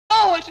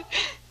know it.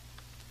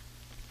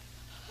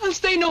 I'll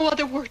say no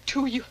other word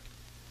to you.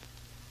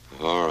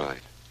 All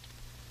right.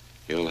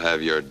 You'll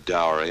have your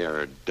dowry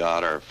or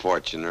daughter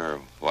fortune or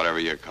whatever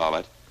you call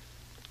it.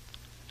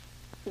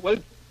 Well,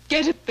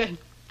 get it then.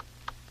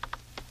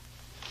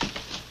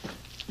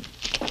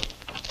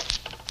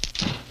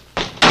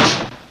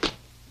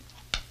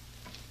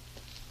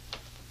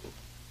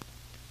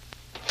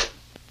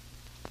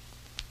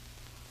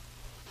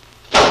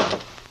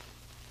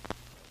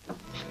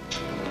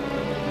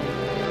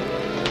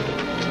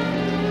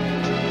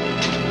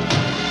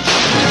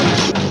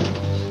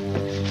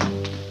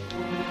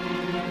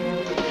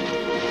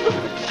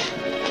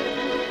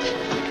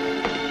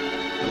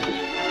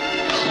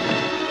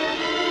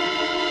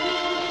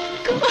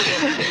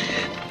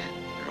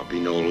 There'll be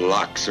no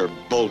locks or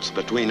bolts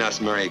between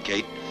us, Mary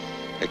Kate,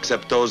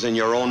 except those in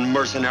your own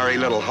mercenary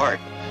little heart.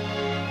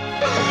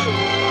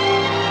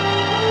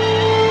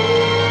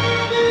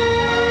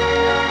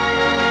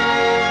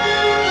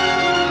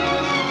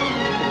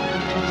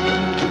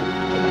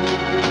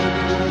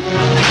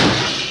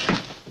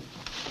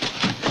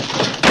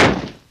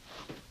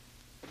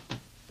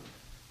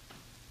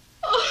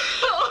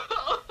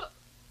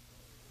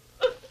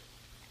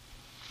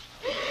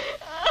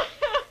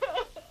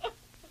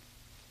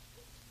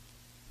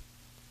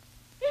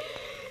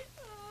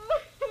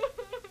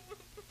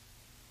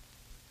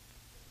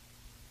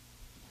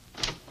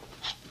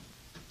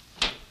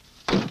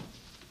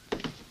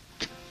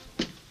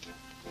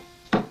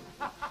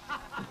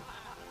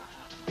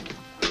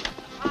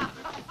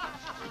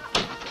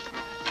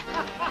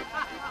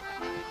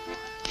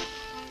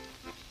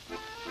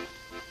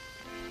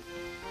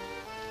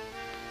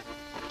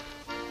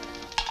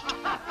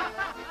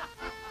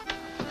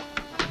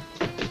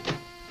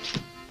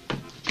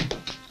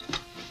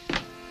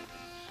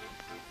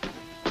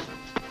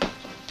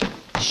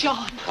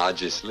 John.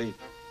 How'd you sleep?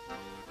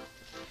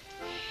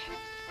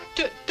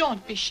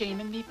 Don't be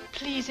shaming me,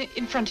 please,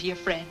 in front of your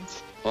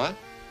friends. What?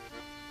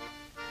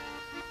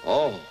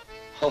 Oh,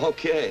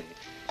 okay.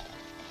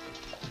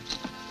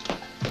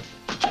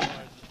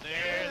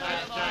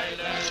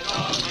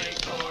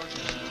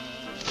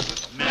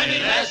 Many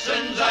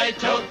lessons I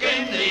took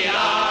in the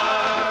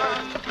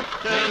art,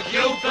 till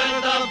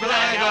Cupid the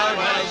blackguard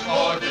was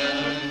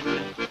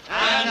courting,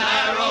 and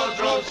arrows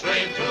drove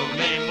straight to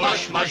me,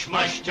 mush, mush,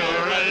 mush,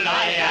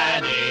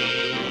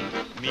 to-ra-lie-a-dee.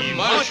 Me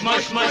mush,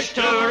 mush, mush,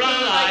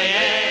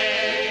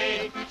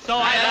 to-ra-lie-a. So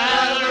I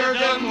lathered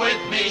him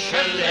with me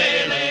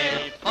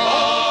shillelagh.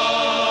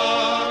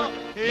 Oh,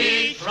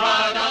 he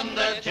trod on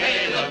the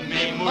tail of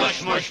me,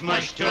 mush, mush,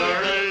 mush,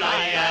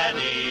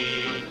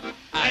 to-ra-lie-a-dee.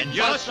 And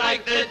just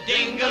like the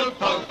dingle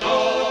poked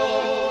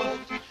off,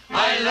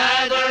 I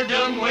lathered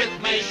him with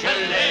me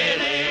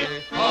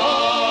shillelagh.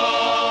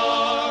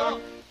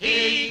 Oh,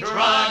 he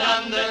trod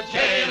on the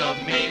tail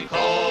of me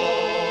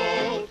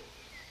coat.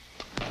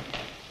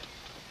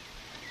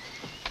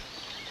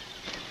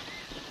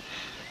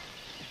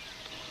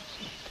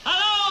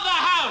 Hello, the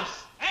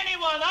house.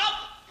 Anyone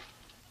up?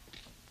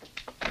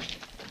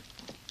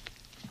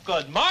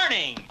 Good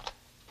morning.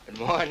 Good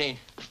morning.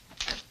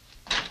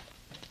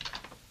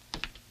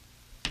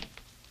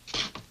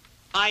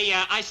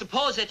 I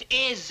suppose it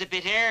is a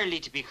bit early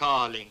to be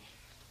calling.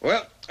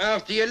 Well,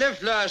 after you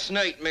left last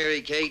night,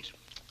 Mary Kate,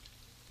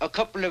 a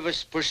couple of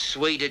us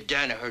persuaded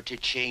Danaher to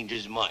change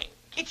his mind.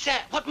 It's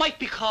what might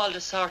be called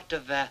a sort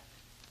of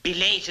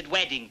belated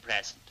wedding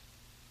present.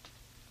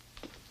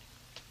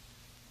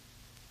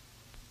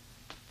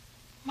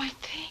 My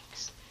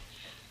things.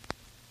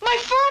 My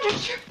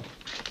furniture.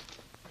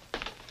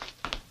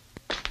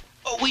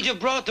 Oh, we'd have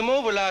brought them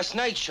over last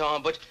night,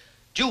 Sean, but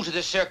due to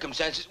the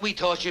circumstances, we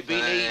thought you'd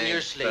be needing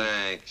your sleep.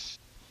 Thanks.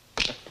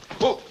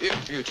 Oh, here,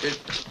 you kid.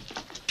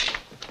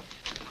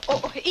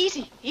 Oh,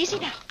 easy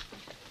now.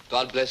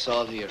 God bless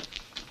all here.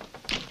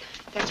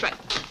 That's right.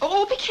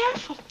 Oh, be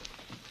careful.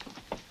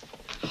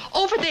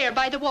 Over there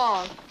by the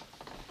wall.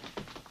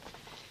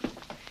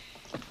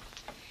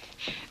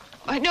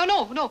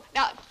 No.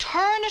 Now,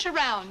 turn it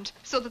around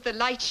so that the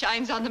light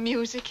shines on the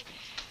music.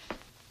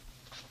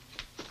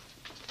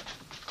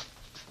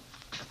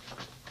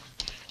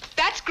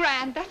 That's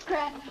grand.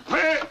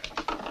 Where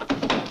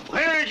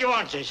do you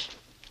want it?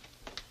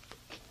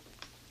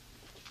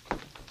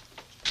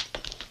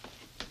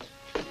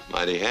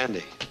 Mighty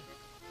handy.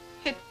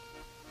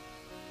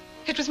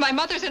 It was my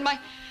mother's and my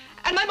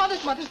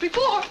mother's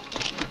before.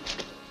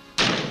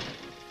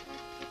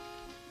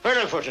 Where'd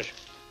I put it?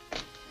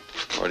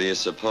 What do you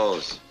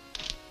suppose?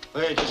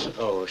 Where do you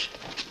suppose?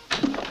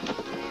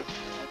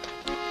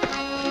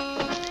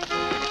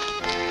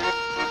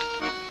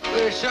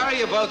 We're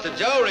sorry about the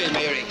dowry,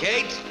 Mary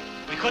Kate.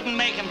 We couldn't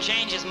make him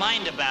change his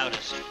mind about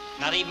it.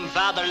 Not even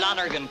Father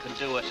Lonergan could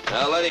do it.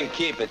 Now let him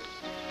keep it.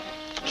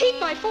 Keep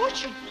my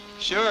fortune.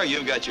 Sure,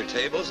 you've got your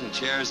tables and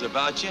chairs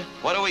about you.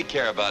 What do we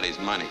care about his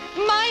money?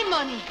 My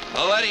money.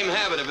 Well, let him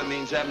have it if it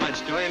means that much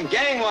to him.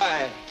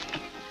 Gangway!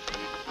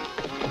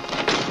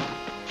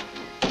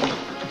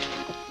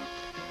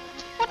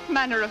 What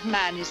manner of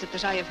man is it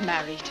that I have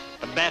married?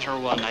 A better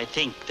one, I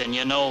think, than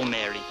you know,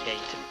 Mary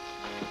Kate.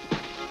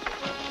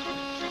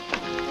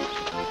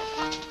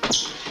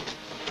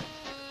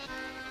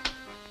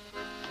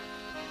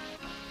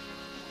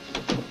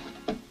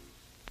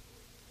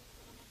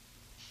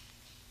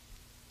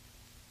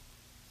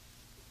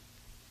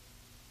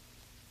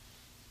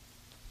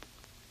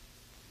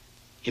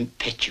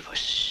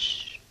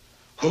 impetuous,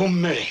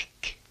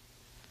 Homeric.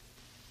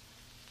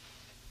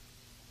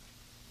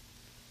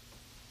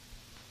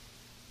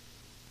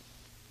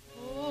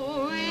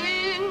 Oh,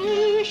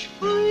 English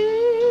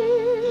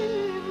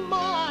free,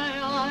 my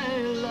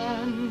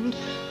island,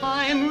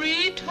 I'm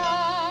returning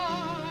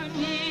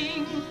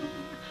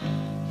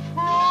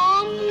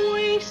from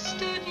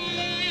wasted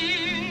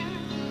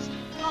years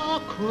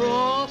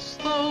across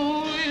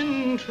the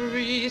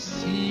wintry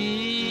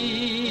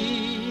sea.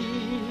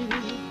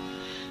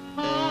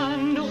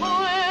 And when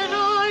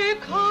I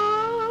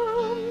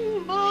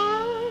come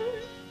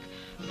back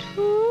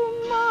to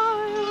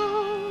my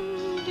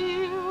own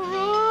dear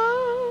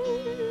island,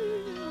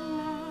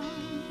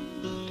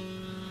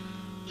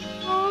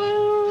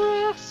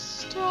 I'll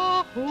rest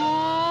a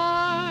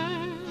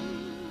while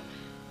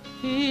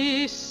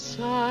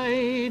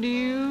beside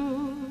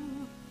you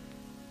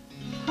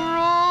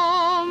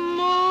from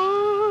Mercury.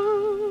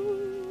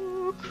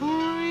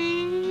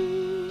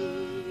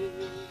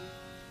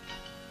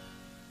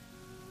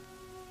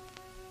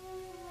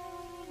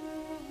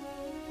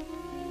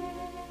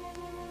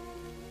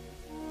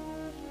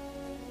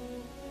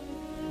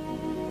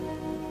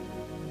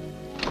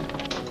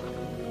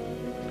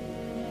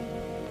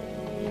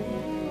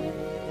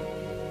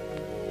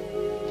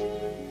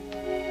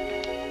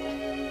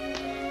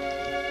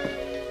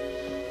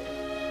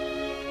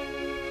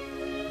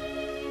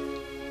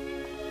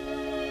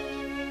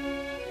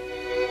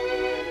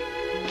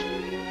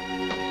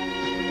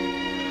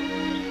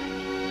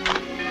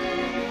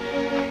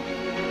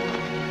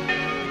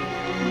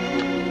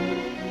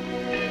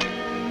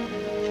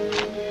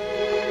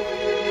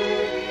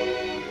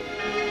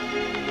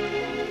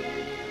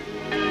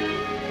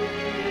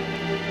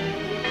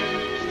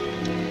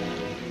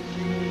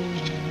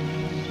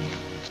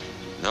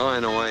 Now I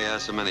know why you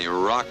have so many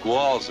rock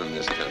walls in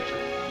this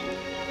country.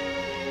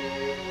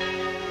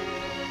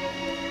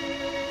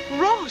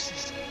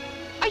 Roses.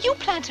 Are you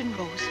planting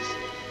roses?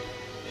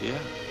 Yeah.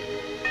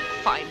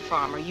 Fine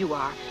farmer you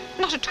are.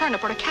 Not a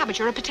turnip or a cabbage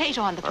or a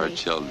potato on the Our plate.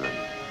 children.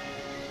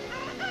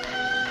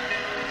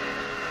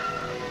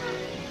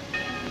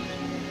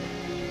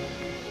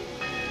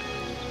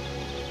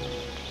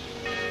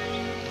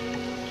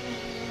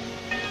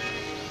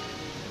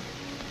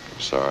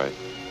 Sorry.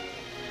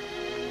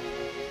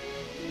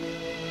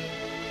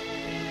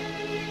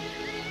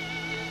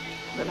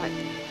 Well,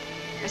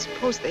 I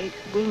suppose they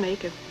will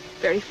make a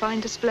very fine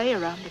display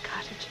around the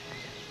cottage.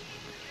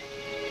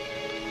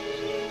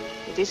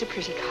 It is a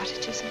pretty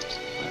cottage, isn't it?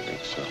 I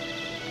think so.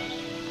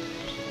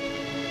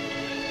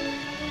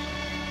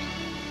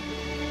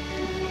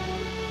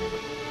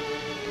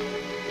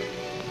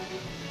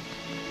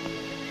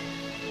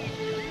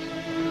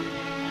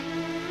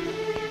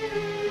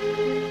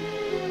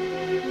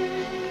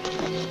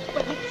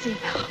 Well, let's see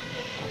now.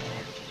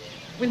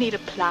 We'll need a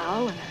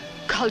plow and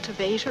a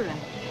cultivator and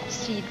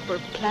seed for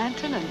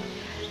planting and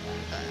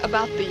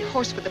about the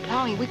horse for the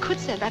plowing. We could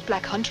sell that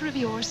black hunter of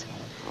yours.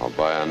 I'll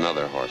buy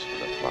another horse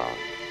for the plow.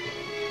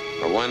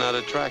 Or why not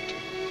a tractor?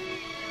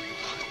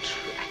 Oh,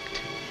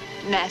 tractor.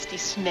 Nasty,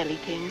 smelly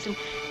things. And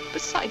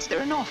besides,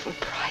 they're an awful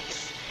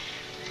price.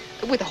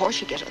 With a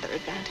horse, you get other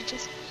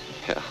advantages.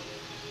 Yeah.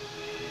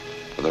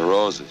 For the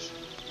roses.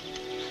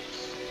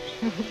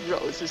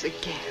 Roses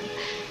again.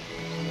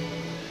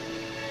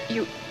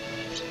 You...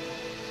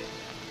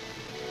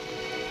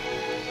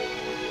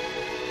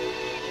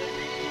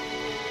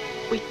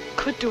 We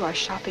could do our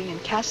shopping in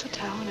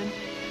Castletown, and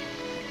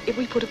if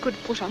we put a good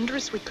foot under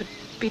us, we could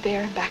be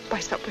there and back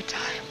by supper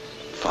time.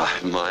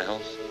 5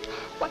 miles?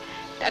 What?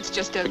 That's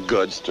just a... A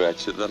good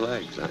stretch of the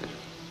legs, eh?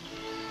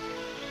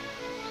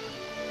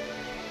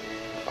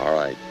 All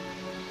right.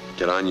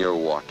 Get on your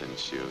walking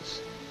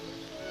shoes.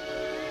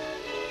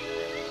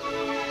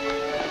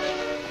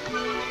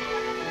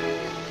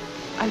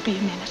 I'll be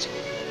a minute.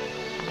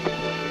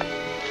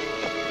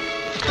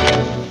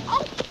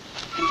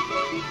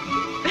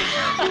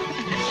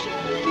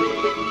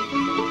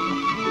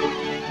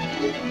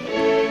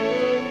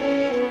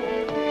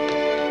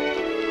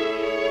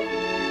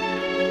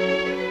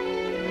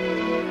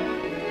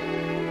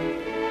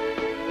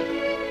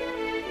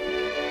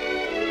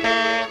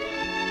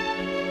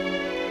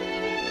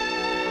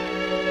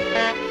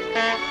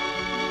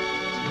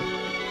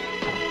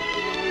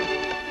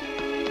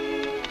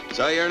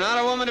 So you're not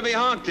a woman to be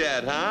honked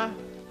at, huh?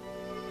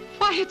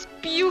 Why, it's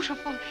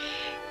beautiful.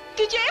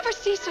 Did you ever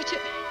see such a...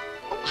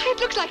 Why, it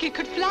looks like it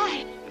could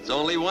fly. It's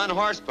only 1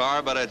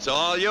 horsepower, but it's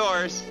all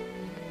yours.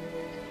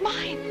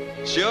 Mine.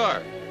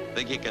 Sure.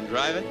 Think you can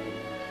drive it?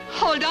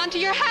 Hold on to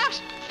your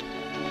hat.